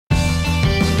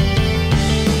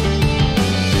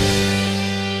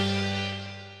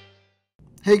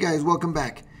Hey guys, welcome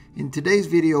back. In today's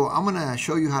video, I'm going to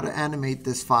show you how to animate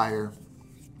this fire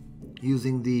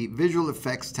using the Visual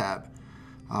Effects tab.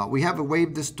 We have a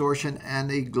wave distortion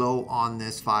and a glow on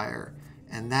this fire,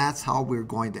 and that's how we're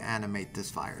going to animate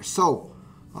this fire. So,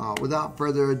 without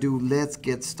further ado, let's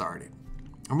get started.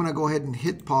 I'm going to go ahead and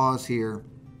hit pause here.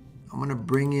 I'm going to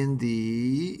bring in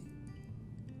the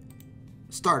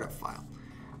startup file.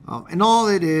 And all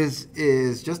it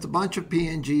is just a bunch of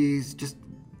PNGs, just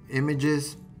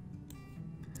images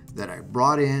that I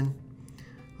brought in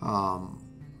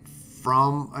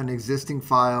from an existing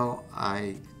file.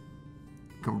 I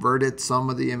converted some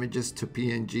of the images to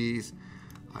PNGs.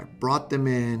 I brought them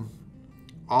in,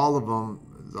 all of them,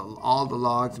 all the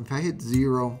logs. If I hit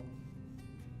 0,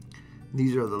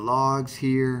 these are the logs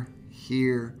here,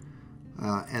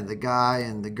 and the guy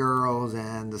and the girls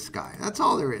and the sky. That's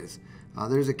all there is.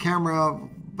 There's a camera,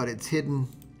 but it's hidden.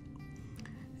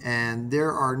 And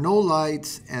there are no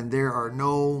lights and there are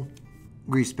no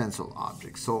grease pencil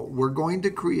objects. So we're going to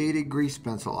create a grease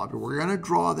pencil object. We're going to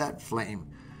draw that flame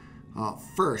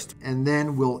first, and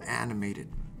then we'll animate it.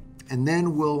 And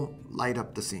then we'll light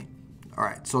up the scene. All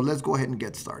right, so let's go ahead and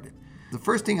get started. The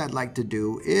first thing I'd like to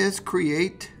do is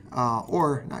create,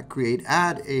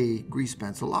 add a grease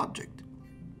pencil object.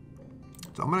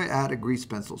 So I'm going to add a grease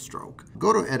pencil stroke.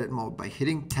 Go to edit mode by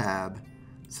hitting tab,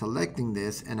 selecting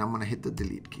this, and I'm going to hit the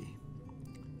delete key.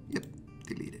 Yep,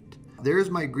 delete it. There's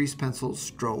my grease pencil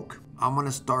stroke. I'm going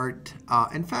to start,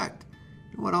 in fact,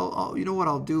 what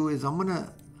I'll do is I'm going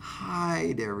to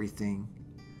hide everything.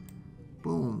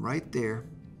 Boom, right there.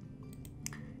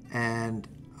 And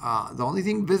the only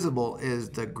thing visible is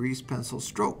the grease pencil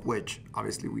stroke, which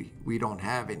obviously we don't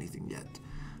have anything yet.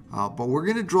 But we're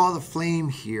going to draw the flame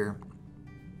here.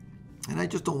 And I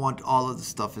just don't want all of the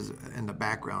stuff in the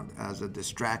background as a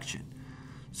distraction.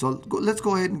 So let's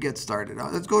go ahead and get started.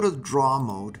 Let's go to draw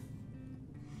mode.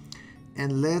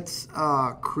 And let's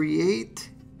create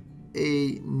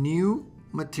a new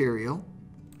material.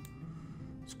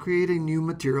 Let's create a new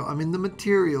material. I'm in the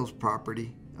materials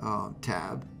property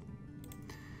tab.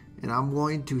 And I'm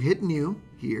going to hit new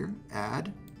here,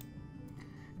 add,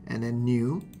 and then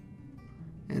new.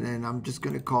 And then I'm just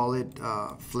going to call it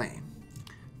flame.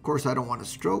 Of course, I don't want a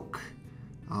stroke.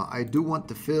 I do want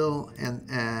the fill,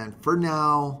 and for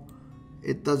now,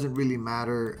 it doesn't really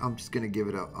matter. I'm just going to give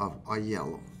it a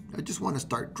yellow. I just want to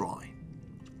start drawing.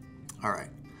 All right.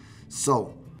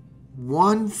 So,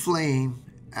 one flame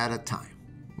at a time.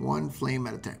 One flame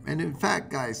at a time. And in fact,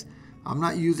 guys, I'm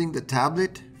not using the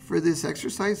tablet for this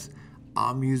exercise.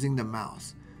 I'm using the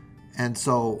mouse. And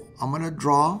so, I'm going to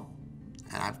draw,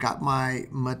 and I've got my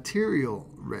material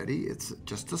ready. It's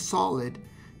just a solid.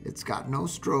 It's got no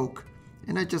stroke,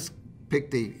 and I just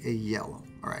picked a yellow.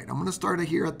 All right, I'm going to start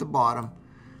here at the bottom,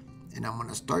 and I'm going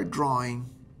to start drawing.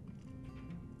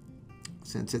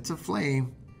 Since it's a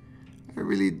flame, I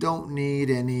really don't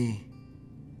need any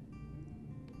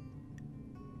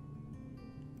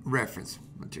reference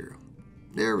material.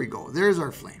 There we go. There's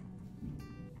our flame.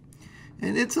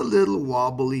 And it's a little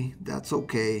wobbly. That's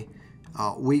okay.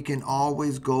 We can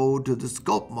always go to the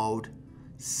sculpt mode,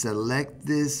 select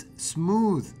this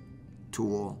smooth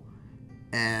tool,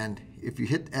 and if you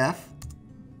hit F,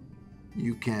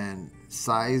 you can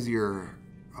size your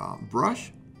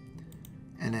brush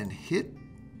and then hit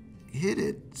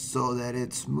it so that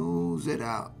it smooths it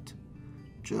out,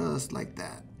 just like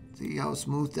that. See how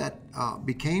smooth that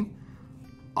became?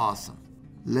 Awesome.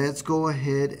 Let's go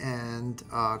ahead and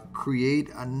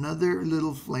create another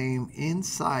little flame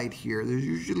inside here. There's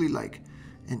usually like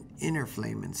an inner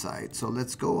flame inside. So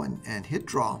let's go and hit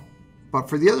draw. But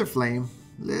for the other flame,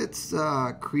 let's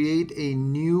create a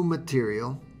new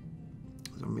material.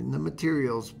 So I'm in the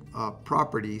materials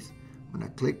properties. I'm going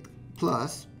to click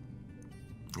plus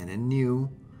and then new.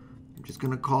 I'm just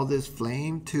going to call this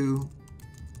flame 2.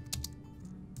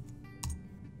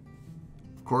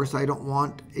 Of course, I don't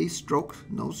want a stroke,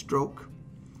 no stroke.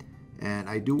 And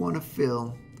I do want to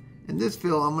fill. And this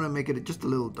fill, I'm going to make it just a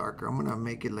little darker. I'm going to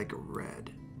make it like a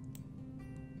red,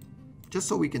 just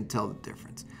so we can tell the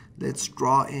difference. Let's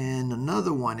draw in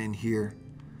another one in here.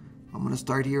 I'm going to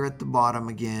start here at the bottom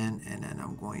again, and then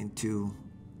I'm going to,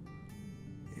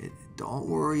 don't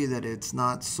worry that it's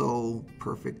not so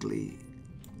perfectly,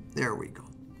 there we go.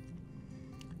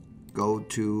 Go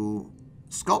to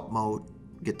sculpt mode,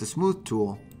 get the smooth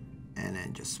tool, and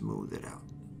then just smooth it out.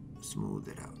 Smooth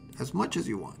it out as much as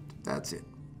you want. That's it.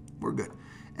 We're good.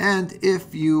 And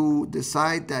if you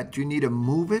decide that you need to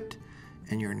move it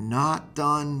and you're not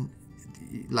done,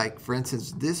 like for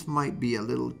instance, this might be a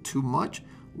little too much,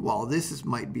 while this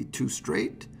might be too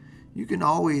straight, you can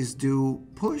always do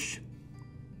push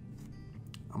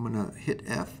I'm gonna hit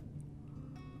F,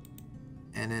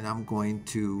 and then I'm going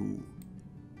to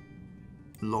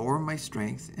lower my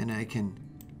strength, and I can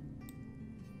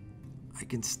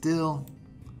still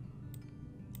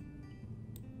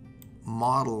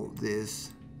model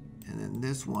this, and then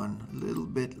this one a little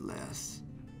bit less.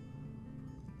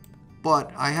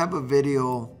 But I have a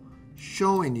video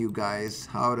showing you guys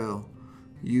how to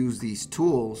use these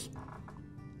tools.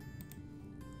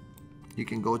 You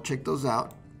can go check those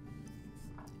out.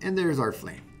 And there's our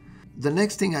flame. The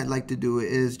next thing I'd like to do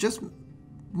is just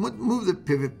move the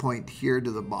pivot point here to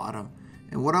the bottom.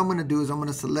 And what I'm going to do is I'm going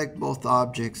to select both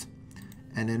objects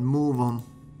and then move them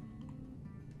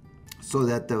so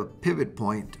that the pivot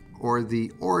point or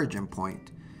the origin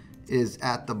point is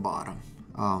at the bottom.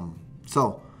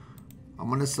 So I'm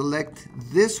going to select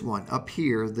this one up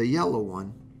here, the yellow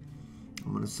one.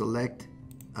 I'm going to select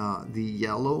the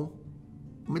yellow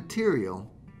material.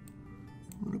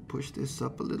 I'm going to push this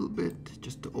up a little bit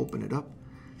just to open it up.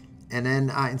 And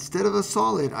then instead of a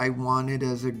solid, I want it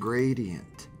as a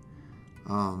gradient.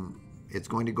 It's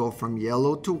going to go from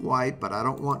yellow to white, but I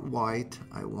don't want white.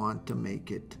 I want to make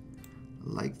it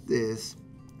like this.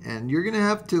 And you're going to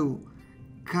have to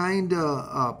kind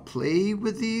of play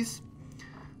with these.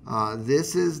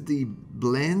 This is the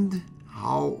blend,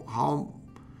 how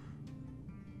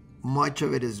much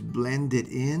of it is blended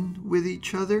in with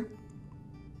each other.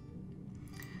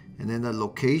 And then the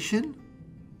location,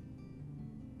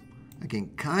 I can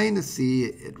kind of see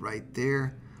it right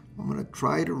there. I'm going to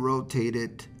try to rotate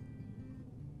it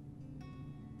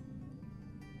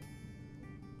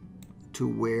to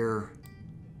where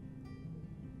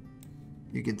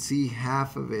you can see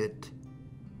half of it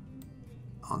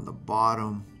on the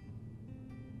bottom.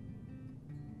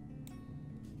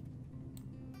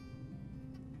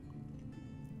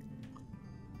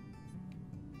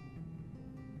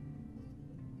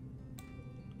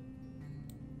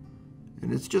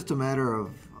 And it's just a matter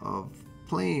of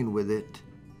playing with it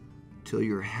till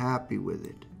you're happy with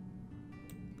it.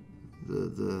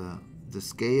 The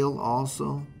scale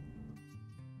also.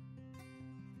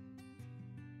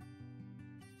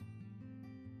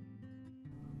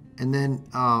 And then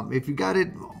if you got it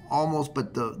almost,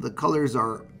 but the colors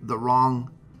are the wrong,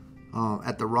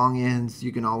 at the wrong ends,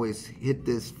 you can always hit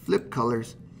this flip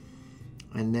colors.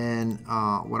 And then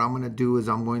what I'm going to do is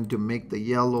I'm going to make the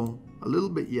yellow a little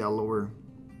bit yellower,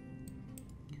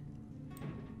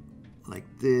 like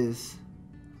this,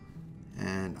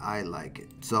 and I like it.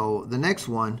 So the next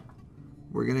one,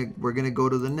 we're gonna go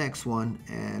to the next one,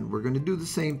 and we're gonna do the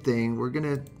same thing. We're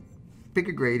gonna pick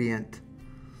a gradient,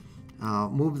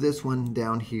 move this one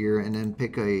down here, and then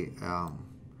pick a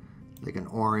like an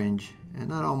orange, and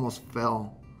that almost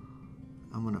fell.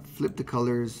 I'm gonna flip the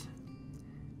colors,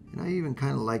 and I even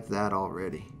kind of like that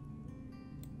already.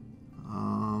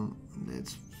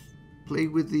 Let's play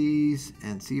with these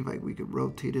and see if we could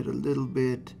rotate it a little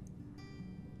bit.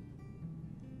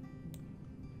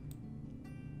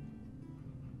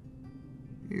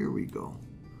 Here we go.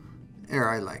 There,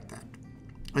 I like that.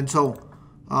 And so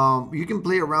you can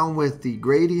play around with the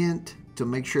gradient to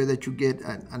make sure that you get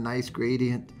a nice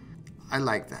gradient. I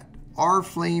like that. Our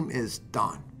flame is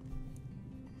done.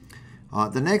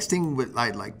 The next thing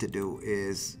I'd like to do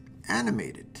is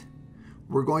animate it.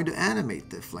 We're going to animate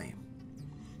the flame.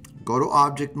 Go to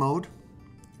Object Mode,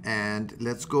 and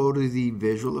let's go to the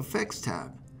Visual Effects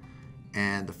tab.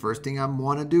 And the first thing I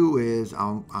want to do is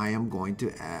I am going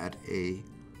to add a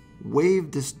wave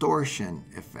distortion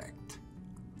effect.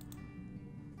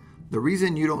 The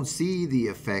reason you don't see the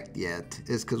effect yet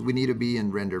is because we need to be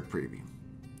in Render Preview.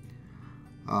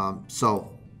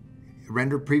 So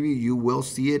Render Preview, you will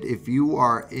see it. If you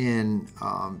are in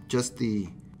just the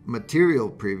Material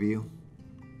Preview,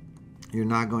 you're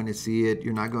not going to see it.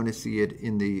 You're not going to see it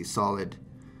in the solid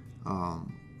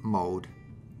mode,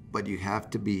 but you have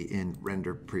to be in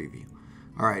Render Preview.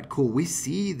 All right, cool. We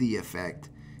see the effect,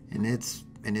 and it's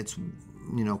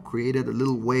created a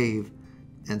little wave.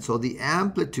 And so the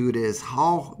amplitude is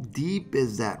how deep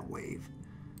is that wave?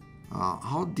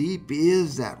 How deep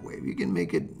is that wave? You can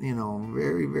make it,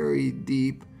 very, very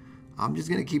deep. I'm just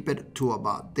going to keep it to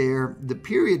about there. The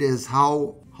period is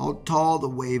how tall the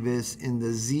wave is in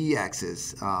the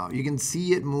z-axis. You can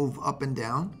see it move up and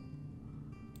down.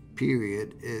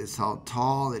 Period is how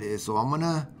tall it is. So I'm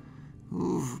gonna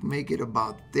make it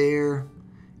about there.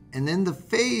 And then the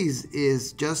phase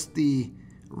is just the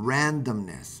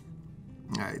randomness.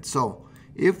 All right, so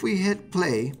if we hit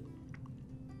play,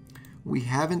 we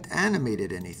haven't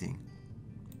animated anything.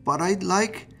 But I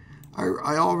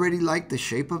already like the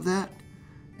shape of that.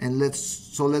 And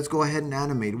let's go ahead and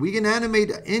animate. We can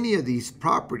animate any of these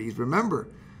properties. Remember,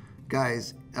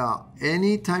 guys,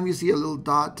 anytime you see a little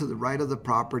dot to the right of the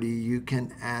property, you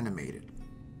can animate it.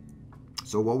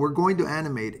 So what we're going to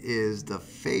animate is the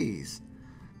phase.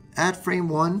 At frame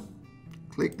 1,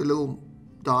 click the little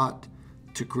dot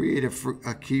to create a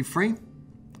keyframe.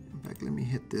 In fact, let me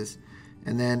hit this.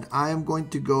 And then I am going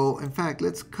to go, in fact,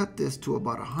 let's cut this to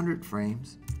about 100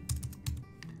 frames.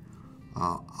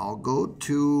 I'll go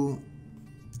to,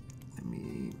 let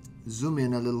me zoom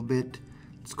in a little bit.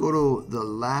 Let's go to the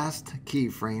last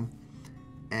keyframe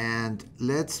and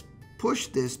let's push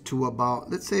this to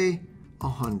about, let's say,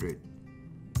 100.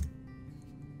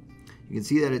 You can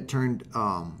see that it turned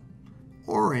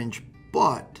orange,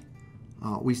 but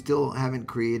we still haven't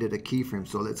created a keyframe.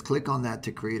 So let's click on that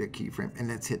to create a keyframe and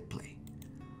let's hit play.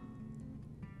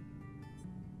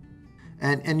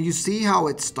 And you see how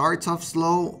it starts off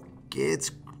slow,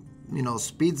 gets,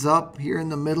 speeds up here in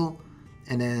the middle,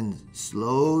 and then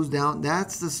slows down.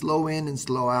 That's the slow in and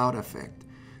slow out effect.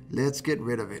 Let's get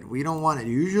rid of it. We don't want it.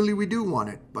 Usually we do want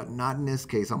it, but not in this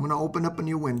case. I'm going to open up a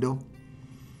new window.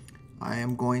 I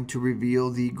am going to reveal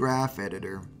the graph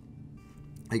editor.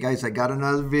 Hey guys, I got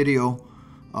another video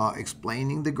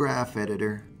explaining the graph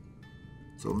editor.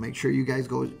 So make sure you guys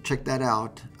go check that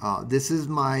out. This is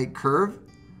my curve.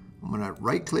 I'm going to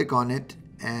right click on it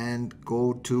and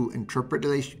go to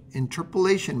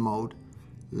interpolation mode,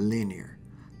 linear.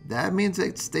 That means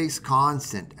it stays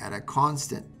constant at a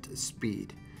constant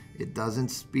speed. It doesn't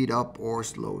speed up or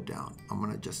slow down. I'm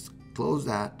going to just close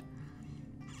that,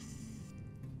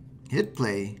 hit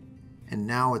play, and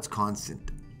now it's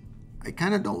constant. I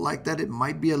kind of don't like that. It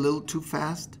might be a little too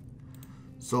fast.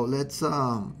 So let's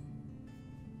go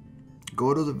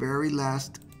to the very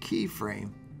last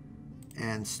keyframe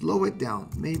and slow it down,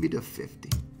 maybe to 50.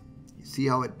 You see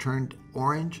how it turned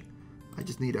orange? I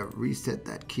just need to reset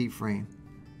that keyframe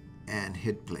and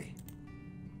hit play.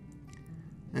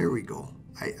 There we go.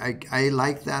 I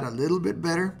like that a little bit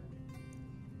better.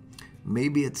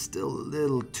 Maybe it's still a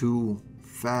little too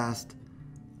fast.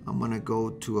 I'm gonna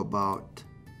go to about,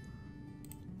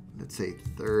 let's say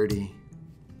 30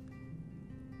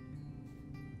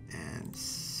 and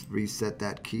reset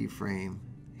that keyframe,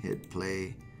 hit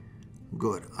play.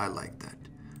 Good, I like that.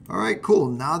 All right, cool.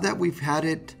 Now that we've had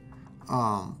it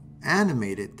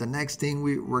animated, the next thing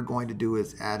we're going to do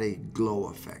is add a glow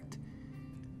effect.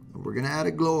 We're going to add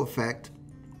a glow effect,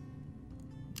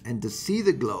 and to see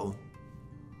the glow,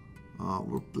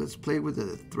 let's play with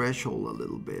the threshold a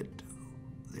little bit.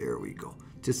 There we go.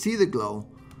 To see the glow,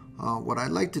 what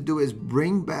I'd like to do is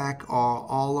bring back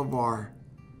all of our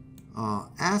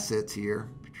assets here,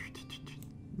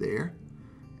 there,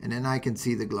 and then I can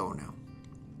see the glow now.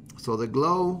 So the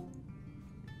glow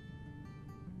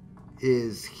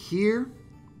is here,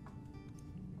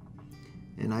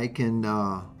 and I can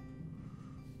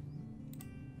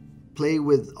play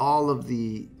with all of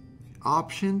the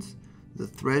options. The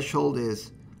threshold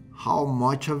is how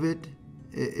much of it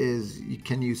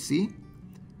can you see,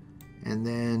 and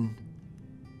then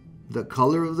the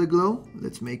color of the glow,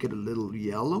 let's make it a little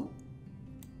yellow,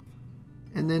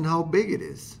 and then how big it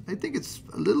is. I think it's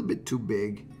a little bit too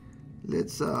big.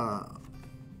 Let's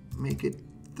make it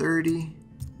 30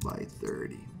 by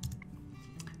 30.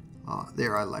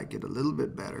 There, I like it a little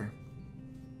bit better.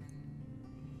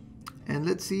 And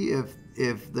let's see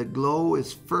if the glow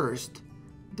is first,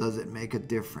 does it make a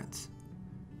difference?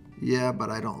 Yeah,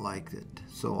 but I don't like it.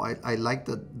 So I like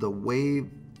the wave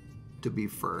to be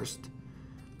first.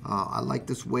 I like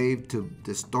this wave to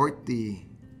distort the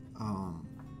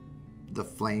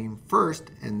flame first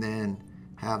and then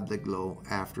have the glow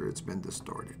after it's been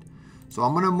distorted. So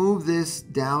I'm going to move this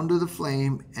down to the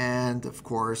flame, and of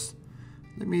course,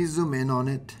 let me zoom in on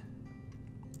it.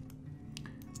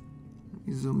 Let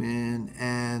me zoom in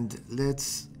and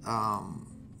let's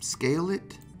scale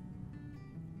it.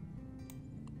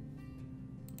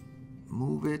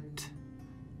 Move it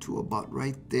to about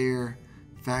right there.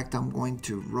 In fact, I'm going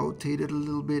to rotate it a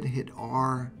little bit, hit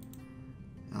R,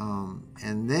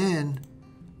 and then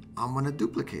I'm going to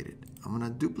duplicate it. I'm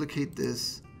going to duplicate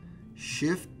this,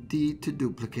 Shift D to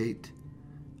duplicate.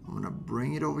 I'm going to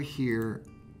bring it over here.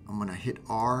 I'm going to hit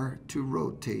R to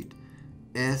rotate,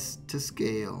 S to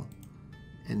scale,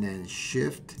 and then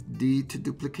Shift D to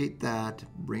duplicate that,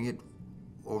 bring it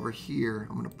over here.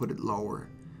 I'm going to put it lower,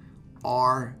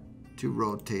 R to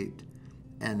rotate,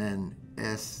 and then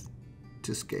S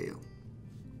to scale.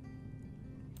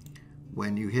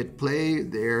 When you hit play,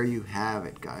 there you have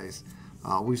it, guys.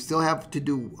 We still have to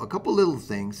do a couple little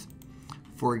things.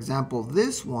 For example,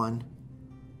 this one,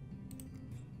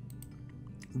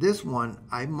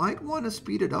 I might want to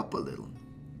speed it up a little.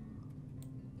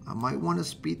 I might want to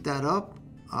speed that up.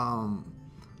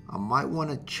 I I might want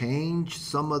to change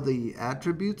some of the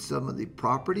attributes, some of the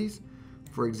properties.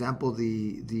 For example,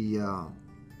 the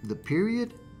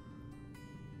period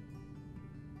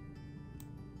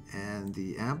and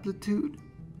the amplitude,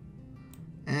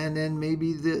 and then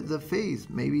maybe the phase.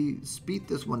 Maybe speed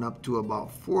this one up to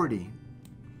about 40,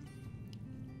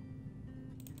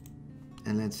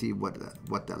 and let's see what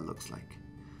that looks like.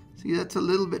 See, that's a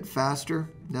little bit faster.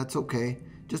 That's okay,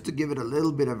 just to give it a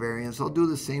little bit of variance. I'll do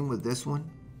the same with this one.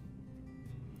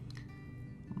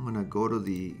 I'm gonna go to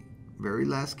the very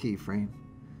last keyframe,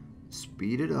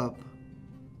 speed it up,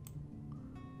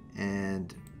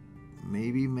 and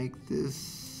maybe make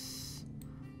this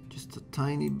just a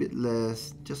tiny bit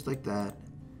less, just like that.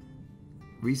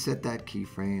 Reset that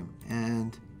keyframe,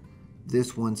 and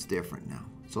this one's different now.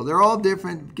 So they're all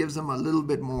different, gives them a little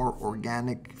bit more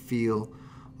organic feel.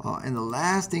 And the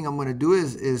last thing I'm gonna do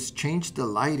is change the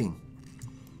lighting.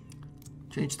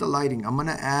 Change the lighting. I'm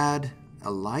gonna add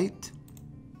a light.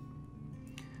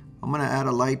 I'm gonna add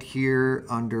a light here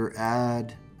under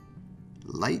Add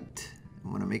Light.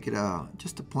 I'm gonna make it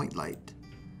just a point light.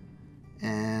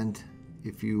 And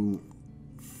if you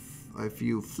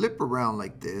flip around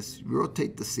like this,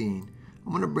 rotate the scene,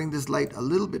 I'm gonna bring this light a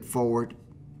little bit forward.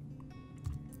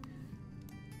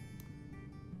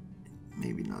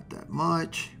 Maybe not that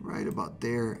much, right about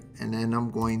there. And then I'm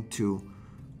going to,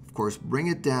 of course, bring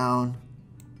it down.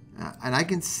 And I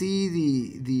can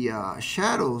see the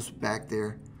shadows back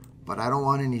there, but I don't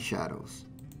want any shadows.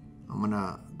 I'm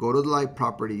gonna go to the light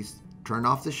properties, turn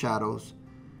off the shadows,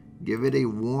 give it a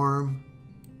warm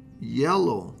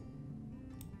yellow,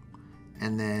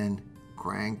 and then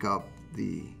crank up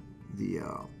the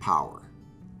power.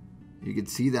 You can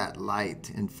see that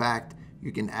light. In fact,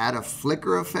 you can add a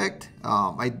flicker effect.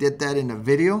 I did that in a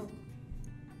video.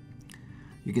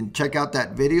 You can check out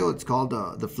that video. It's called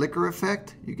the flicker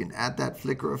effect. You can add that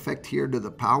flicker effect here to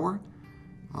the power,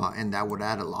 and that would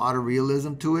add a lot of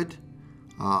realism to it.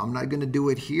 I'm not gonna do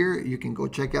it here. You can go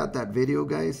check out that video,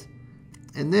 guys.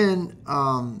 And then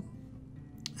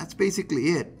that's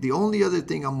basically it. The only other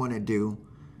thing I'm gonna do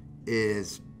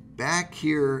is back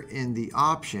here in the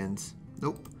options,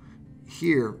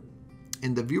 here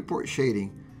in the viewport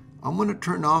shading, I'm gonna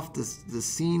turn off the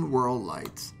scene world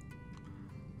lights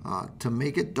to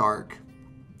make it dark.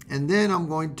 And then I'm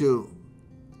going to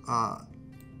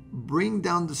bring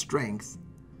down the strength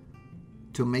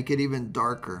to make it even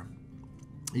darker.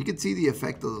 You can see the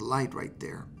effect of the light right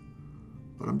there,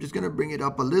 but I'm just gonna bring it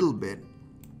up a little bit.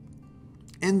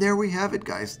 And there we have it,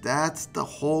 guys. That's the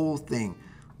whole thing.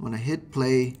 I'm gonna hit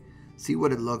play, see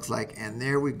what it looks like, and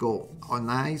there we go. A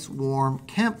nice warm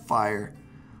campfire,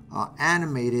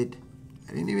 animated.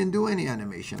 I didn't even do any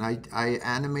animation. I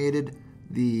animated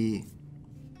the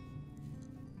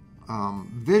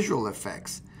visual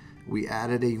effects. We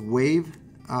added a wave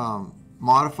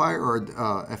modifier or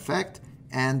effect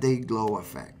and a glow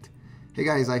effect. Hey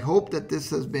guys, I hope that this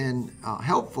has been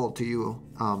helpful to you.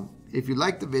 If you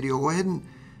liked the video, go ahead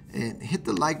and hit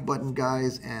the like button,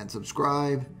 guys, and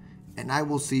subscribe, and I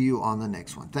will see you on the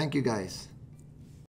next one. Thank you, guys.